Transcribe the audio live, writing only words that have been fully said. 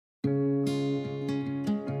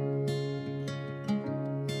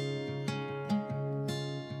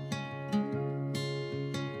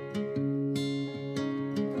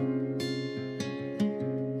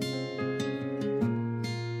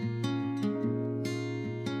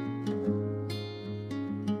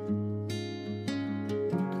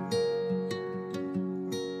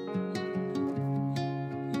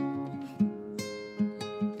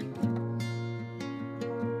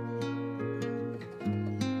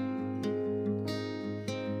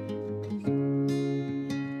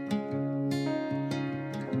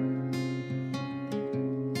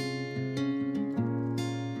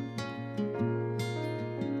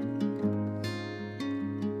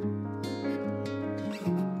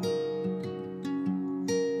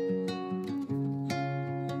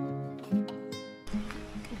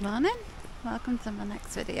morning, welcome to my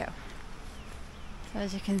next video. So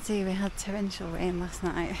as you can see, we had torrential rain last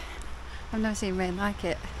night. I've never seen rain like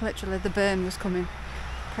it. Literally the burn was coming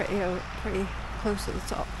pretty close to the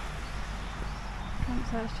top.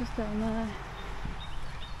 So it's just down there.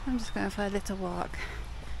 I'm just going for a little walk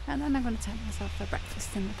and then I'm going to take myself for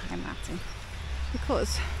breakfast in the Pine Mountain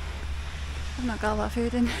because I've not got a lot of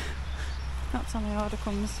food in. Not till my order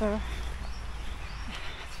comes, so I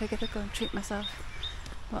figured I'd go and treat myself,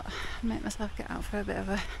 but make myself get out for a bit of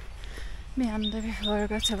a meander before I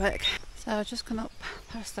go to work. So I've just come up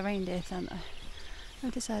past the reindeer centre. I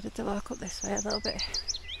decided to walk up this way a little bit.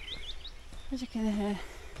 As you can hear,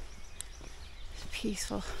 it's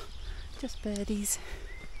peaceful, just birdies.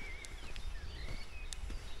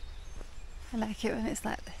 I like it when it's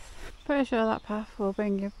like this. Pretty sure that path will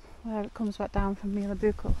bring you where it comes back down from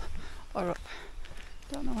Macbook or up.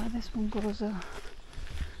 Don't know where this one goes though.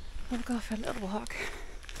 We'll go for a little walk.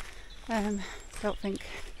 Don't think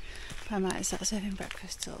I might start serving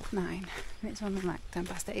breakfast till 9. It's only like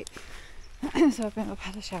 8:10. So I've been up,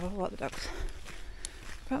 had a shower, walked the dogs,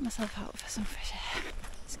 brought myself out for some fresh air.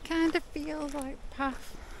 This kind of feels like the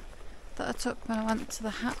path that I took when I went to the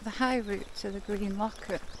high route to the Green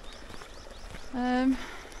Locker.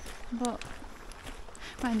 But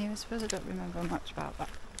mind you, I suppose I don't remember much about that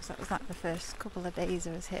because that was like the first couple of days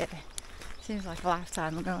I was here. Seems like a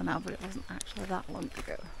lifetime ago now, but it wasn't actually that long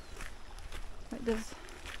ago. It does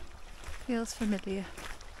feels familiar.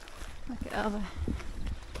 Look at all the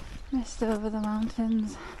mist over the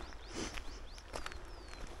mountains.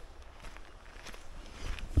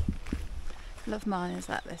 Love mornings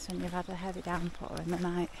like this when you've had a heavy downpour in the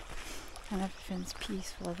night and everything's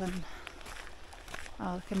peaceful and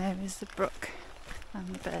all I can hear is the brook and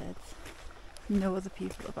the birds. No other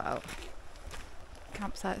people about.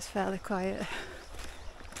 Campsite's fairly quiet.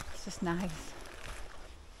 It's just nice.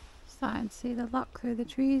 Starting to see the lock through the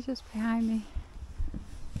trees just behind me.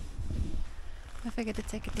 I figured I'd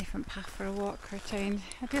take a different path for a walk for a change.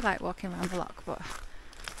 I do like walking around the lock, but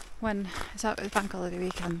when it's out with bank holiday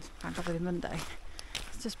weekend, bank holiday Monday,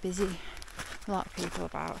 it's just busy. A lot of people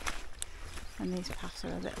about. And these paths are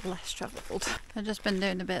a bit less travelled. I've just been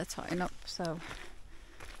doing a bit of totting up, so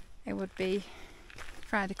it would be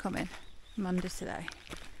Friday coming, Monday today,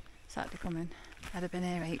 Saturday coming. I'd have been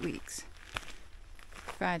here 8 weeks.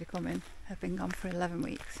 Friday coming, I've been gone for 11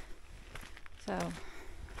 weeks. So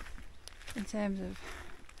in terms of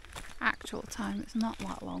actual time, it's not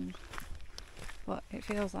that long, but it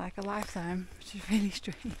feels like a lifetime, which is really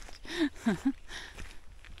strange.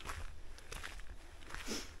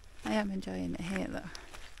 I am enjoying it here though.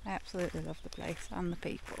 I absolutely love the place and the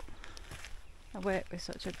people. I work with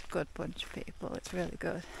such a good bunch of people, it's really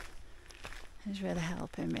good. It's really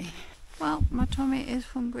helping me. Well, my tummy is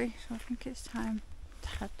hungry, so I think it's time to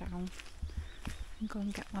head down and go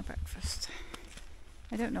and get my breakfast.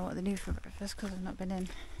 I don't know what they do for breakfast because I've not been in.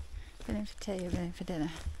 Been in for tea, I've been in for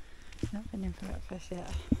dinner. Not been in for breakfast yet.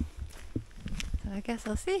 So I guess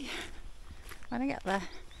I'll see when I get there.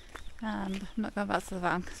 And I'm not going back to the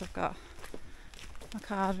van because I've got my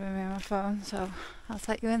card with me on my phone, so I'll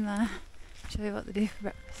take you in there, show you what they do for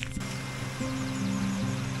breakfast.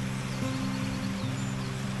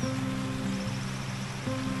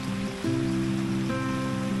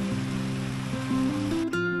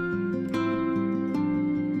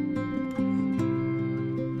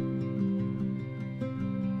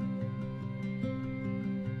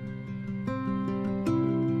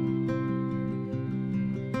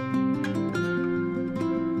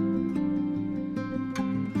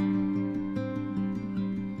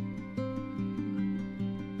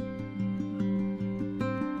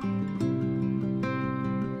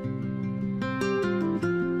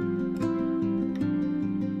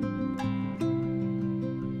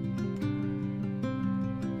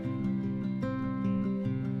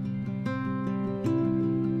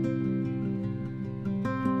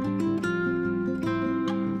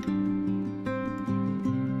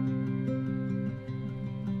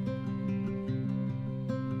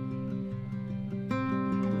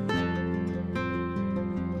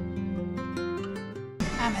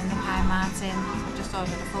 I'm in the Pine Mountain. I've just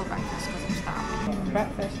ordered a full breakfast because I'm starving.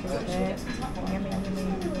 Breakfast is great. Yummy,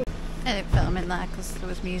 yummy. I didn't film in there because there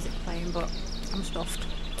was music playing, but I'm stuffed.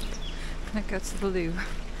 I'm going to go to the loo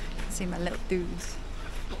and see my little dudes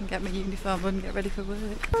and get my uniform on and get ready for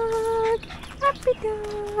work. Dog! Happy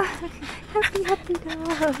dog! Happy, happy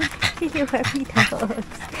dog! You happy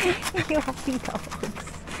dogs! You happy dogs!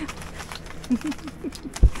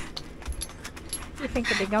 You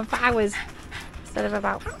think I've been gone for hours instead of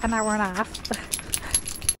about an hour and a half.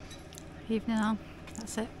 Evening on,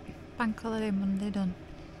 that's it. Bank holiday Monday done.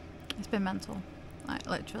 It's been mental, like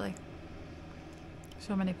literally.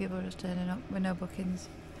 So many people are just turning up with no bookings,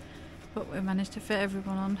 but we managed to fit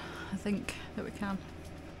everyone on. I think that we can.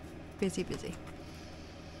 Busy.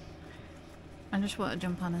 I just want to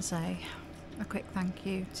jump on and say a quick thank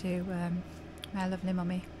you to my lovely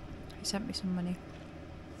mummy who sent me some money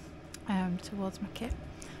towards my kit.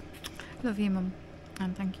 Love you, mum,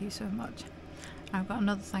 and thank you so much. I've got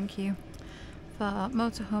another thank you for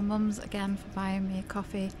Motorhome Mums again for buying me a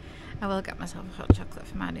coffee. I will get myself a hot chocolate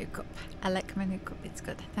for my new cup. I like my new cup, it's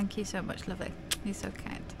good. Thank you so much, lovely. You're so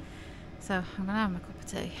kind. So I'm gonna have my cup of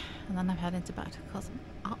tea and then I'm heading to bed because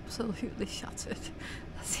I'm absolutely shattered.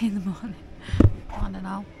 I'll see you in the morning. Morning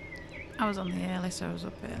all. I was on the early, so I was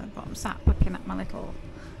up here, but I'm sat looking at my little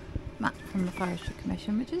map from the Forestry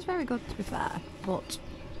Commission, which is very good to be fair, but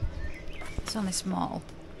it's only small.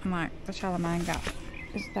 And like the Shalamine Gap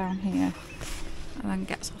is down here and then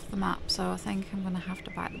gets off the map, so I think I'm going to have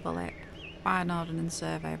to bite the bullet, buy an Ordnance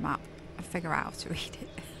Survey map and figure out how to read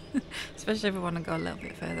it. Especially if I want to go a little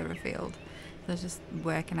bit further afield. So just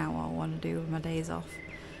working out what I want to do with my days off.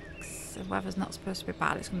 The weather's not supposed to be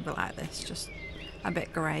bad, it's going to be like this, just a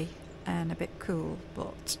bit grey and a bit cool,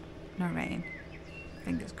 but no rain.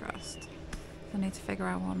 Fingers crossed. I need to figure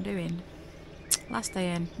out what I'm doing. Last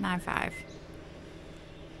day in, 9:05.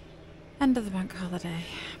 End of the bank holiday,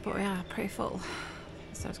 but we are pretty full,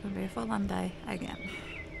 so it's going to be a full on day again.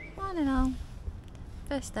 Morning all.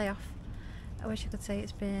 First day off. I wish I could say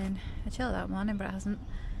it's been a chilled out morning, but it hasn't.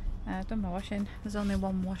 I've done my washing. There's only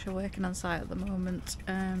one washer working on site at the moment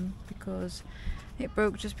because it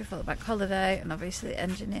broke just before the bank holiday, and obviously the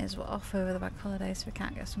engineers were off over the bank holiday, so we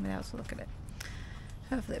can't get somebody else to look at it.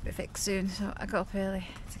 Hopefully it'll be fixed soon, so I got up early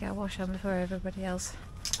to get a wash on before everybody else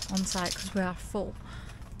on site because we are full.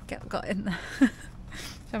 Got in there.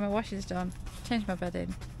 So my wash is done, changed my bed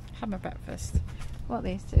in, had my breakfast. What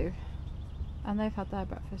these two, and they've had their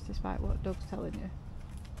breakfast despite what Doug's telling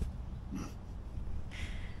you.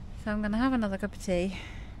 So I'm gonna have another cup of tea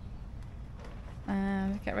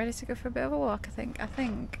and get ready to go for a bit of a walk. I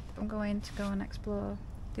think I'm going to go and explore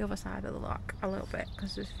the other side of the lock a little bit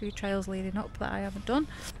because there's a few trails leading up that I haven't done.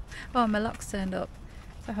 Oh, my lock's turned up,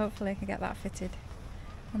 so hopefully I can get that fitted.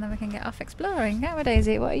 And then we can get off exploring, can't we,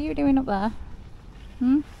 Daisy? What are you doing up there?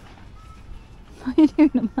 What are you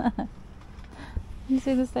doing up there? You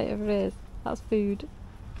see the state of her ears? That's food.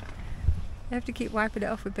 You have to keep wiping it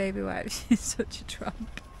off with baby wipes. She's such a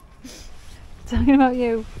tramp. Talking about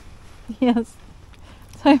you. Yes.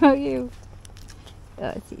 Talking about you.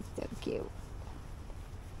 Oh, she's so cute.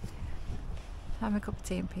 Have a cup of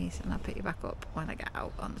tea in peace and I'll pick you back up when I get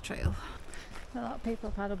out on the trail. A lot of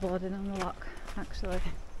people have paddleboarding on the lock actually,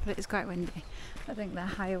 but it's quite windy. I think they're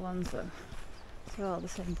higher ones though, so they're all the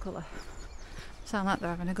same colour. Sound like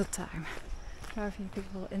they're having a good time. There are a few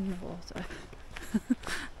people in the water.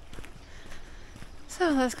 So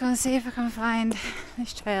let's go and see if I can find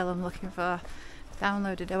this trail I'm looking for.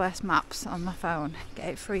 Downloaded OS Maps on my phone, get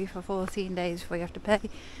it free for 14 days before you have to pay.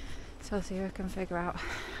 So I'll see if I can figure out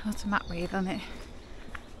how to map read on it.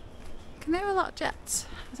 I can hear a lot of jets.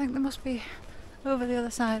 I think they must be over the other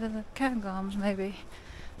side of the Cairngorms maybe.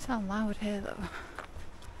 Sound loud here though.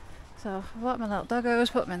 So I bought my little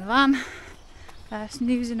doggos, put them in the van. They're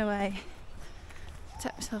snoozing away.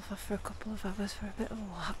 Take myself off for a couple of hours for a bit of a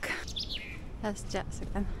walk. There's jets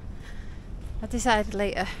again. I decided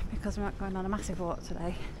later, because I'm not going on a massive walk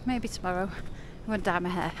today, maybe tomorrow, I'm going to dye my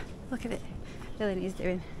hair. Look at it, Lily needs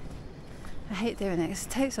doing. I hate doing it because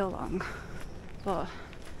it takes so long, but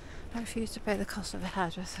I refuse to pay the cost of a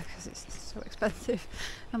hairdresser because it's so expensive.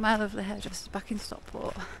 And my lovely hairdresser's back in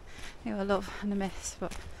Stockport, who I love and I miss,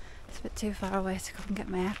 but it's a bit too far away to go and get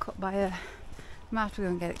my hair cut by her. I might have to go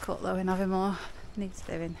and get it cut though in Aviemore. Needs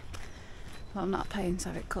doing. But I'm not paying to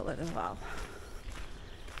have it cut as well.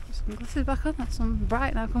 Put some glasses back on, that's some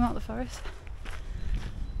bright now come out of the forest.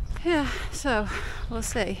 Yeah, so we'll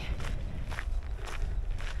see.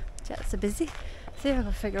 Jets are busy. See if I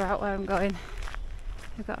can figure out where I'm going.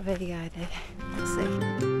 I've got a vague idea. We'll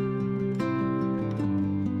see.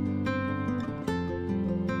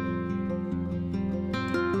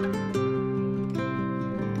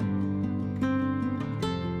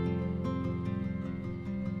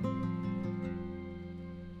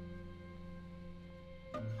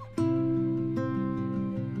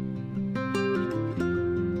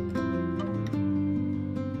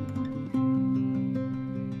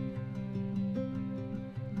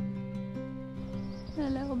 A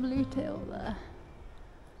little blue tail there.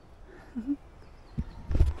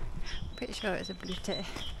 Pretty sure it's a blue tit.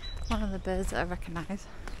 One of the birds that I recognise.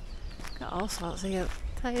 Got all sorts of you.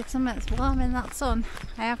 Tell you something, it's warm in that sun.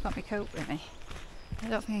 I have got my coat with me. I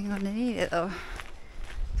don't think I'm going to need it though.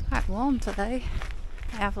 It's quite warm today.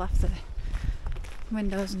 I have left the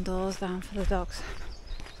windows and doors down for the dogs.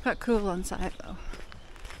 It's quite cool on site though.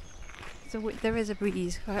 So there is a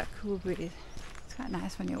breeze, quite a cool breeze. It's quite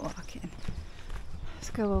nice when you're walking. Let's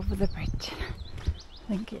go over the bridge. I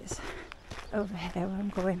think it's over here where I'm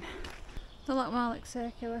going. The Lochmarlick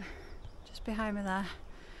Circular, just behind me there.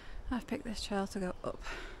 I've picked this trail to go up.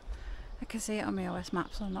 I can see it on my OS map,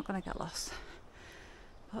 so I'm not going to get lost.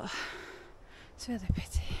 But it's really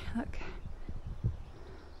pretty. Look, a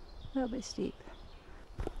little bit steep.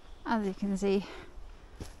 As you can see,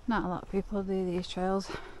 not a lot of people do these trails.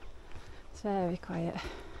 It's very quiet.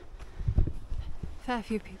 Fair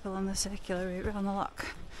few people on the circular route around the loch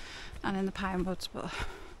and in the pine woods, but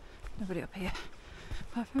nobody up here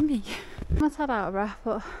apart from me. I'm a tad out of breath,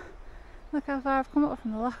 but look how far I've come up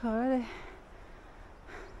from the loch already.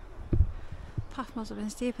 Path must have been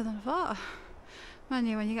steeper than I thought. Mind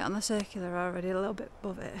you, when you get on the circular already a little bit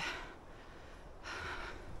above it.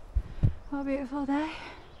 What a beautiful day.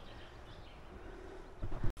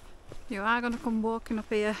 If you are going to come walking up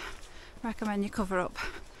here, recommend you cover up,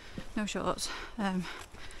 no shorts.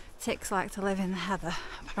 Ticks like to live in the heather,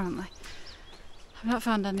 apparently. I've not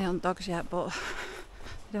found any on dogs yet, but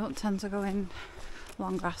they don't tend to go in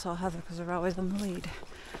long grass or heather because they're always on the lead.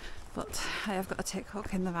 But I have got a tick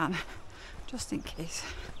hook in the van, just in case.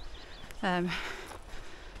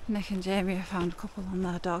 Nick and Jamie have found a couple on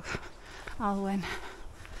their dog, Alwyn.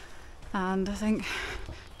 And I think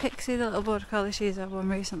Pixie, the little border collie, she's had one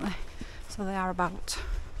recently. So they are about.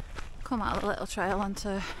 Come out of the little trail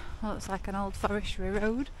onto what looks like an old forestry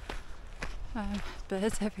road.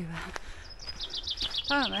 Birds everywhere.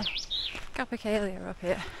 Apparently, capercaillie are up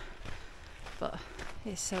here, but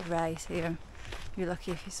it's so rare you see them. You're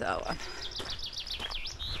lucky if you saw one.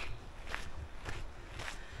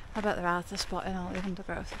 I bet they're hard to spot in all the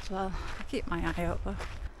undergrowth as well. I keep my eye out though.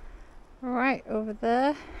 Right over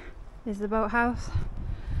there is the boathouse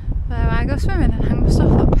where I go swimming and hang my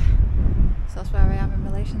stuff up. So that's where I am in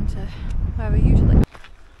relation to where we usually go.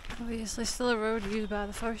 Obviously still a road used by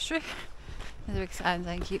the forestry. There's a big sign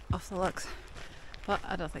saying keep off the logs. But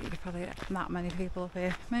I don't think you could probably get that many people up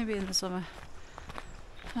here. Maybe in the summer.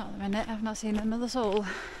 Not at the minute, I've not seen another soul.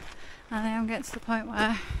 And I am getting to the point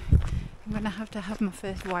where I'm going to have my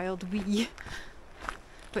first wild wee.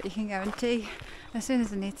 But you can guarantee, as soon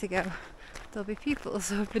as I need to go, there'll be people,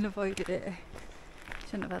 so I've been avoiding it.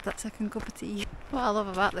 Shouldn't have had that second cup of tea. What I love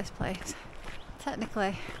about this place,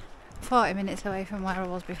 technically 40 minutes away from where I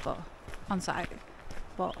was before, on site,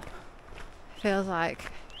 but it feels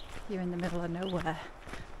like you're in the middle of nowhere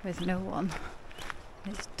with no one.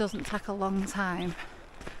 It doesn't take a long time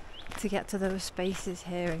to get to those spaces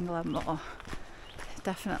here in Glenmore.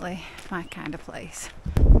 Definitely my kind of place.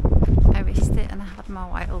 I risked it and I had my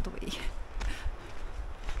wild wee.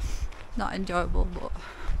 Not enjoyable but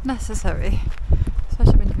necessary,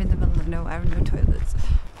 especially when you're in the middle of nowhere and no toilets.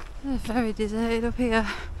 It's very deserted up here.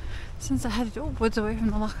 Since I headed upwards away from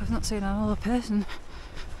the loch, I've not seen another person.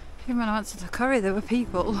 Even when I went to the curry there were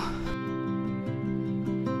people.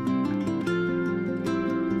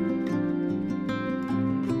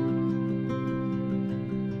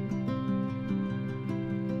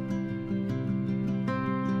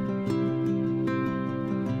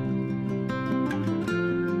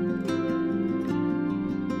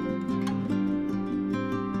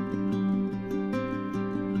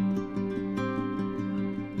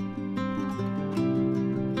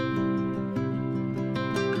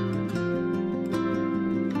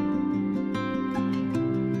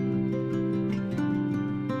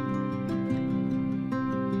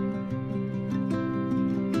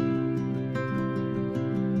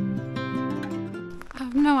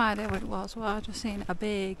 No idea what it was. Well, I just seen a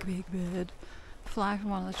big bird fly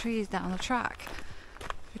from one of the trees down the track.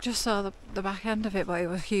 I just saw the back end of it, but it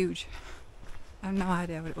was huge. I have no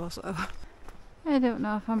idea what it was though. I don't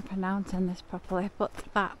know if I'm pronouncing this properly, but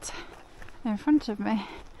that in front of me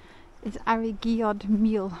is Arigiod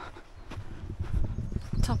Mule.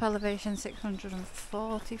 Top elevation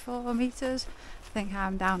 644 metres. I think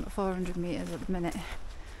I'm down at 400 metres at the minute.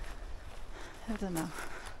 I don't know.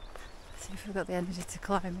 See if we've got the energy to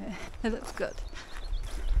climb it. It looks good.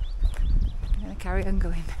 I'm going to carry on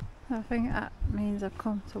going. I think that means I've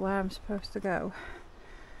come to where I'm supposed to go.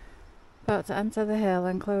 About to enter the hill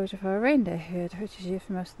enclosure for a reindeer herd, which is used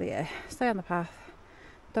for most of the year. Stay on the path.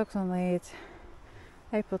 Dogs on lead.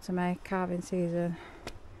 April to May, calving season.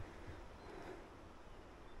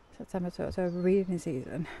 September to October, breeding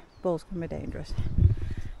season. Bulls can be dangerous.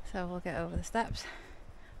 So we'll get over the steps.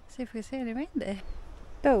 See if we can see any reindeer.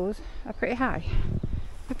 Those are pretty high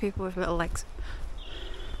for people with little legs.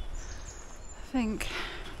 think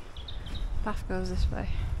path goes this way.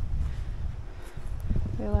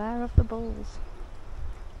 Beware of the bulls.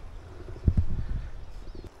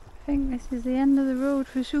 I think this is the end of the road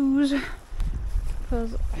for shoes,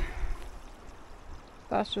 because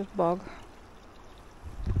that's just bog.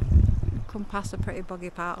 Come past a pretty boggy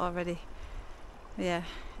part already. Yeah,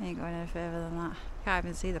 ain't going any further than that. Can't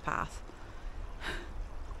even see the path.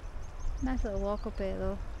 Nice little walk up here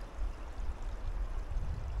though.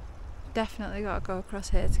 Definitely got to go across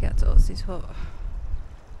here to get to Utsy's hut,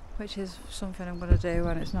 which is something I'm going to do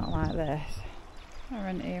when it's not like this. I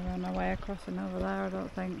wouldn't even run away crossing over there, I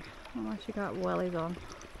don't think, unless you got wellies on.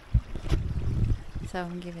 So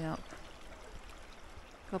I'm giving up.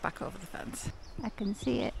 Go back over the fence. I can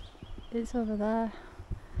see it. It's over there.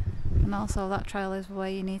 And also that trail is where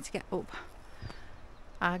you need to get up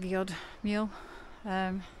Argyod Mule.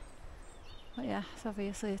 But yeah, it's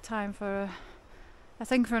obviously a time for a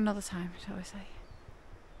thing for another time, shall we say.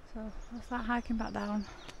 So I'll start hiking back down,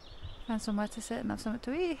 find somewhere to sit and have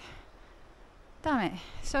something to eat. Damn it,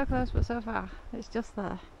 it's so close but so far. It's just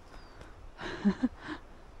there. I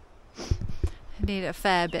need a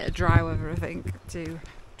fair bit of dry weather, I think, to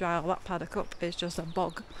dry all that paddock up. It's just a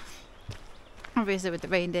bog. Obviously with the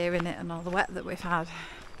reindeer in it and all the wet that we've had,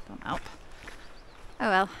 don't help. Oh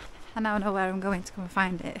well, I now know where I'm going to come and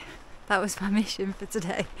find it. That was my mission for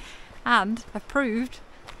today. And I've proved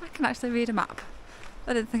I can actually read a map.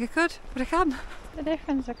 I didn't think I could, but I can. The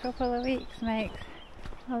difference a couple of weeks makes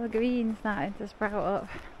all the green starting to sprout up.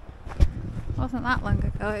 Wasn't that long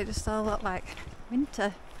ago, it just all looked like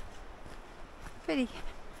winter. Pretty.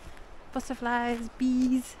 Butterflies,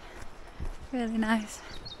 bees, really nice.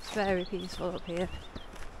 It's very peaceful up here.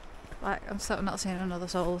 Like, I'm sort of not seeing another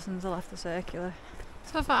soul since I left the circular.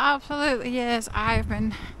 So for absolutely years I've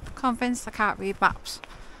been convinced I can't read maps,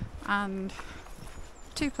 and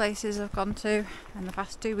 2 places I've gone to in the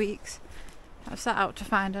past 2 weeks I've set out to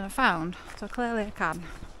find and I found, so clearly I can.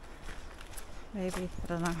 Maybe, I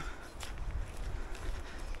don't know.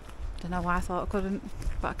 Don't know why I thought I couldn't,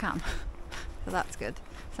 but I can. So that's good.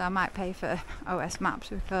 So I might pay for OS Maps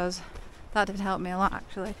because that did help me a lot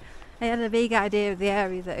actually. I had a vague idea of the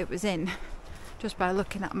area that it was in just by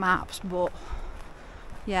looking at maps, but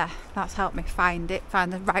yeah, that's helped me find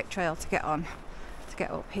the right trail to get on to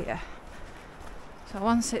get up here. So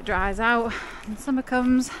once it dries out and summer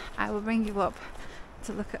comes, I will bring you up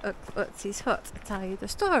to look at Utsy's hut and tell you the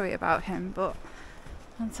story about him, but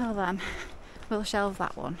until then we'll shelve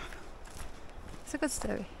that one. It's a good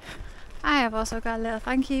story. I have also got a little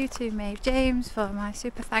thank you to Maeve James for my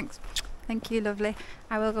super thanks. Thank you, lovely.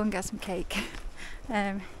 I will go and get some cake.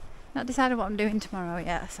 Not decided what I'm doing tomorrow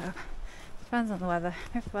yet, so depends on the weather.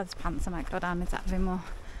 If the weather's pants, I might go down into Avonmore,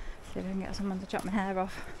 see if I can get someone to chop my hair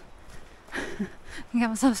off and get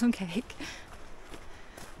myself some cake.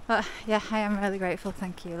 But yeah, I am really grateful.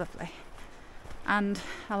 Thank you, lovely. And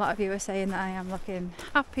a lot of you are saying that I am looking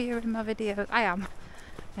happier in my videos. I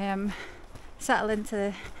am settling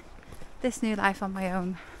to this new life on my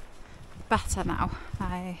own better now.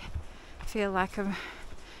 I feel like I'm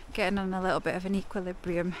getting on a little bit of an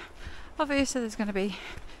equilibrium. Obviously there's going to be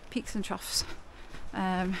peaks and troughs,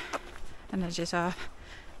 and as you saw,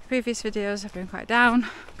 previous videos have been quite down,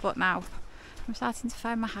 but now I'm starting to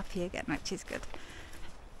find my happy again, which is good.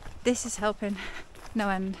 This is helping no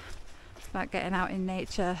end, like getting out in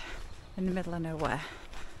nature in the middle of nowhere.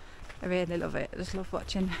 I really love it. I just love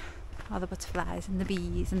watching all the butterflies and the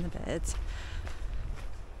bees and the birds.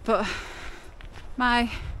 But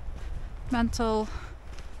my mental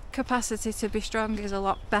capacity to be strong is a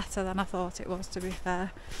lot better than I thought it was, to be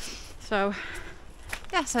fair. So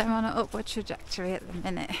yes, I'm on an upward trajectory at the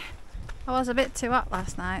minute. I was a bit too hot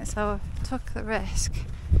last night, so I took the risk,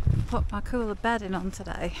 put my cooler bedding on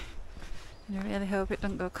today, and I really hope it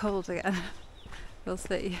doesn't go cold again. We'll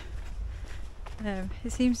see.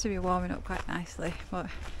 It seems to be warming up quite nicely, but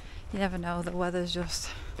you never know, the weather's just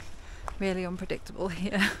really unpredictable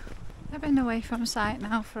here. I've been away from site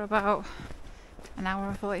now for about an hour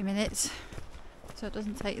and 40 minutes, so it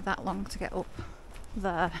doesn't take that long to get up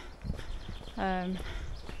there.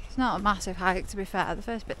 It's not a massive hike, to be fair. The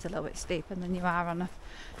first bit's a little bit steep and then you are on a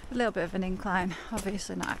little bit of an incline.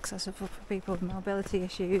 Obviously not accessible for people with mobility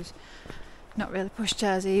issues, not really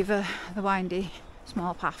pushchairs either. The windy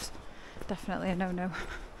small paths, definitely a no-no.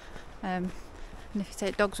 And if you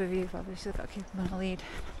take dogs with you, you've obviously got to keep them on a lead.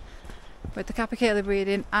 With the capercaillie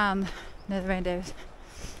breeding and near the reindeers.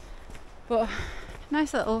 But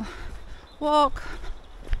nice little walk,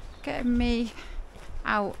 getting me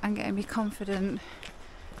out and getting me confident,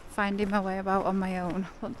 finding my way about on my own,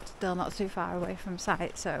 but still not too far away from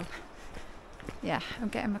site, so yeah, I'm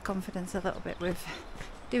getting my confidence a little bit with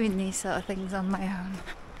doing these sort of things on my own.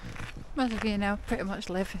 Most of you know, pretty much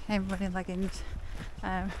live in running leggings.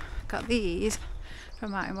 Got these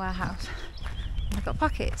from Mountain Warehouse. And I've got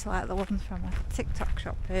pockets like the ones from a TikTok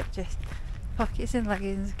shop purchase. Pockets in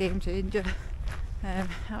leggings, game changer.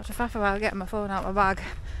 After half a while getting my phone out of my bag,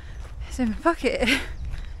 it's in my pocket.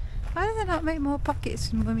 Why do they not make more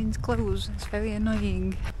pockets in women's clothes? It's very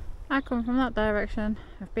annoying. I come from that direction,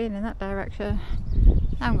 I've been in that direction,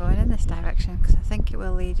 I'm going in this direction because I think it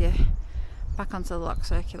will lead you back onto the lock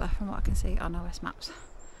circular from what I can see on OS maps.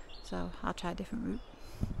 So I'll try a different route.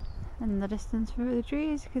 In the distance through the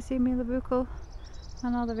trees you can see Buckle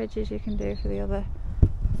and all the ridges you can do for the other.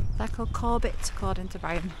 They're called Corbett according to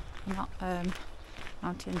Brian, not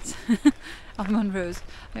mountains. Or Munros.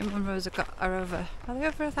 I think Munros are over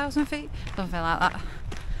 1,000 feet? Something like that.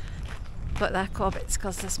 But they're Corbetts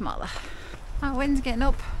because they're smaller. Our wind's getting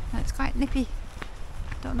up and it's quite nippy.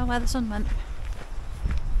 Don't know where the sun went.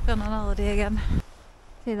 Gone on holiday again.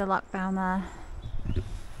 See the lock down there.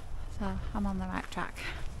 So I'm on the right track.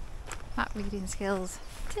 Map reading skills,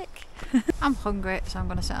 tick. I'm hungry, so I'm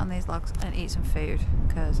going to sit on these logs and eat some food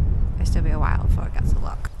because it'll still be a while before I get to the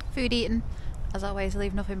lock. Food eaten, as always,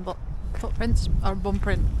 leave nothing but footprints or bum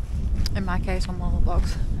print, in my case, on one of the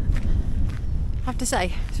logs. I have to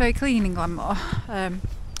say, it's very clean in Glenmore. A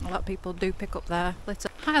lot of people do pick up their litter.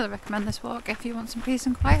 Highly recommend this walk if you want some peace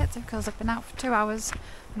and quiet, because I've been out for 2 hours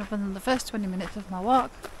and other than the first 20 minutes of my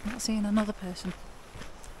walk, I'm not seeing another person.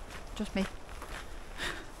 Just me.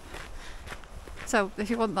 So if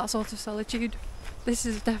you want that sort of solitude, this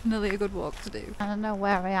is definitely a good walk to do. And I know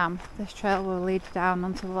where I am. This trail will lead down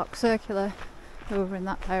onto the lock circular. Over in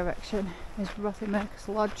that direction is Rothymercus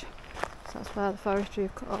Lodge. So that's where the forestry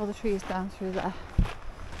have cut all the trees down through there.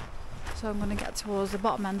 So I'm going to get towards the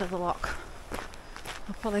bottom end of the lock.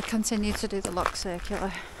 I'll probably continue to do the lock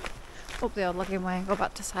circular up the old logging way and go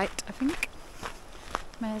back to site, I think.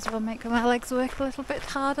 May as well make my legs work a little bit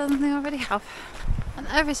harder than they already have. And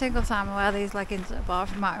every single time I wear these leggings at a bar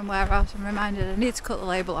from Mountain Warehouse, I'm reminded I need to cut the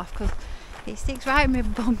label off because it sticks right in my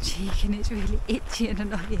bum cheek and it's really itchy and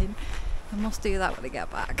annoying. I must do that when I get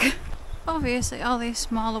back. Obviously all these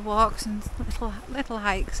smaller walks and little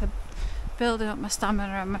hikes are building up my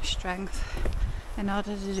stamina and my strength in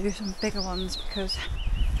order to do some bigger ones, because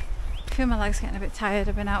I feel my legs getting a bit tired.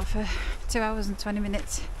 I've been out for 2 hours and 20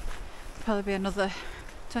 minutes. It'll probably be another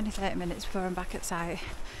 20-30 minutes before I'm back at site.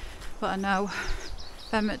 But I know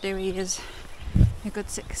Macbook is a good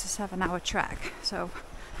 6 or 7 hour trek, so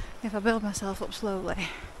if I build myself up slowly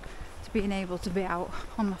to being able to be out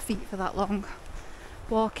on my feet for that long,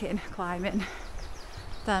 walking, climbing,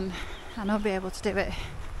 then I know I'll be able to do it.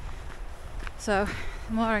 So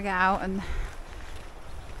the more I get out and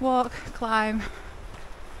walk, climb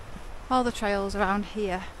all the trails around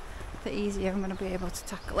here, the easier I'm going to be able to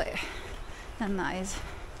tackle it. And that is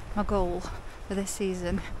my goal for this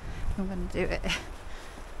season. I'm going to do it.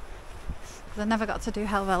 I never got to do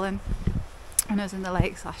Helvellyn when I was in the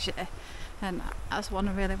lakes last year, and that's one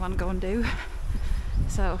I really want to go and do.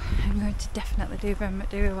 So I'm going to definitely do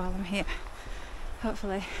Macbook while I'm here.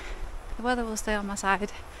 Hopefully the weather will stay on my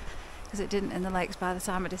side, because it didn't in the lakes by the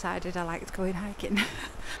time I decided I liked going hiking.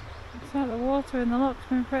 It's like the water in the lock's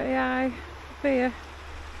been pretty high up here.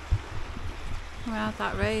 We had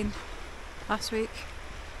that rain last week.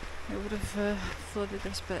 It would have flooded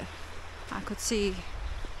this bit. I could see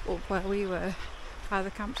up where we were by the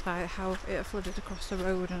campsite how it had flooded across the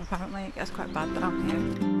road, and apparently it gets quite bad down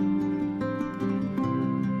here.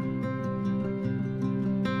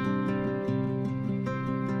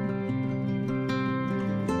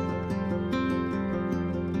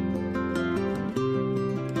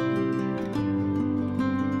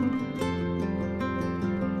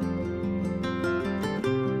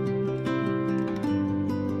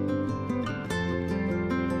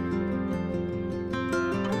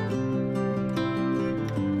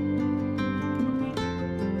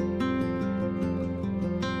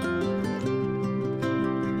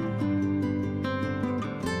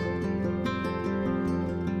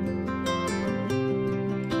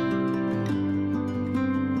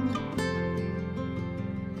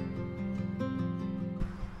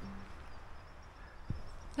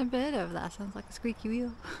 A bird over there sounds like a squeaky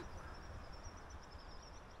wheel.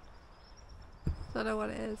 Don't know what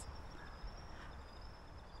it is.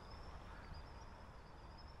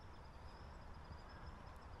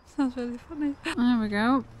 Sounds really funny. There we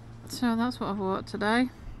go. So that's what I've walked today.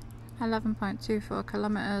 11.24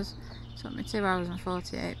 kilometres. Took me 2 hours and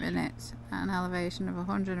 48 minutes at an elevation of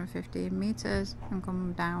 115 metres and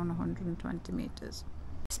come down 120 metres.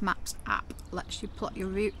 This Maps app lets you plot your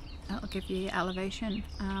route. It'll give you your elevation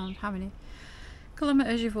and how many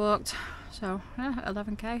kilometres you've walked. So yeah,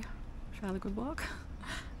 11k, fairly good walk.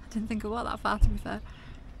 I didn't think I walked that far, to be fair.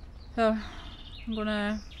 So I'm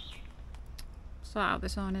gonna sort out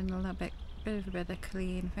this morning a little bit of a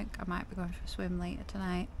clean. I think I might be going for a swim later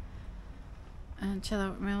tonight and chill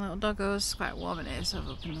out with my little doggos. It's quite warm in here, so I've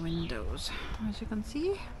opened the windows, as you can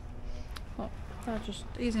see. But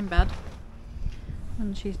he's in bed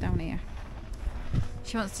and she's down here.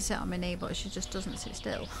 She wants to sit on my knee, but she just doesn't sit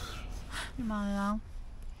still. I'm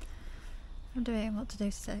debating what to do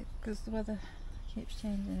today because the weather keeps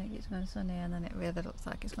changing. It keeps going sunny and then it really looks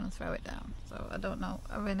like it's going to throw it down. So I don't know.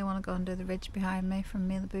 I really want to go and do the ridge behind me from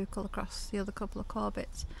Mila Buckle across the other couple of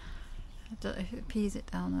Corbetts. I don't know if it pees it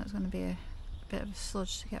down, though. It's going to be a bit of a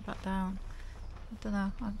sludge to get back down. I don't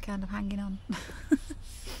know. I'm kind of hanging on.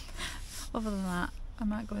 Other than that, I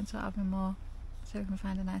might go into having more so we can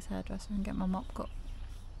find a nice hairdresser and get my mop cut.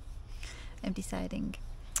 I'm deciding.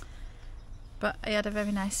 But I had a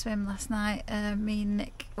very nice swim last night. Me and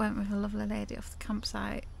Nick went with a lovely lady off the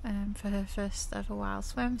campsite for her first ever wild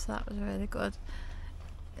swim, so that was really good.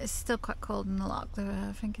 It's still quite cold in the loch.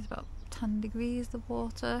 I think it's about 10 degrees the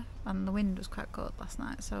water, and the wind was quite cold last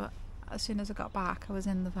night. So as soon as I got back, I was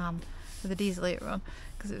in the van with the diesel heater on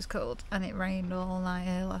because it was cold, and it rained all night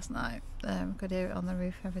here last night. Could hear it on the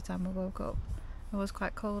roof every time I woke up. It was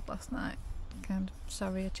quite cold last night. Kind of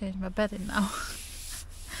sorry I changed my bedding now.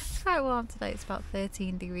 It's quite warm today. It's about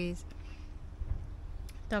 13 degrees.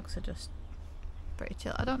 Dogs are just pretty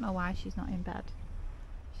chill. I don't know why she's not in bed.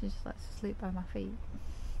 She just likes to sleep by my feet.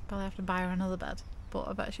 Probably have to buy her another bed, but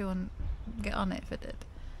I bet she wouldn't get on it if I did.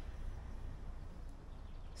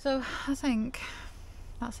 So I think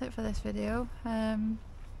that's it for this video. And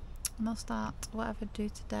I'll start whatever I do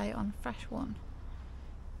today on a fresh one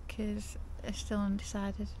because it's still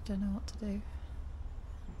undecided. I don't know what to do.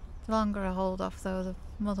 The longer I hold off though, the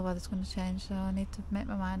more the weather's going to change, so I need to make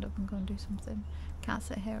my mind up and go and do something. Can't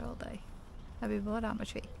sit here all day. I'd be bored out of my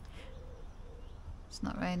tree. It's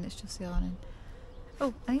not raining, it's just yawning.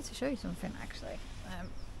 Oh, I need to show you something actually.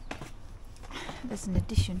 There's an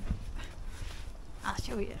addition. I'll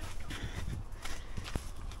show you.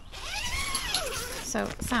 So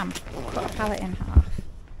Sam cut a pallet in half.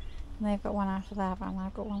 And they've got one half of their van,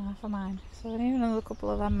 I've got one half of mine. So I need another couple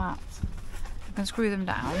of them mats. I can screw them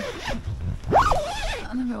down.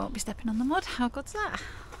 And then we won't be stepping on the mud. How good's that?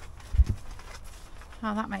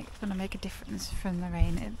 Oh, that's going to make a difference from the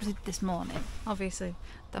rain. It was this morning. Obviously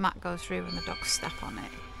the mat goes through and the dogs step on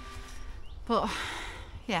it. But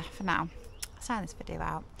yeah, for now, I'll sign this video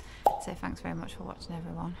out. Say thanks very much for watching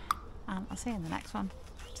everyone. And I'll see you in the next one.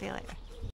 See you later.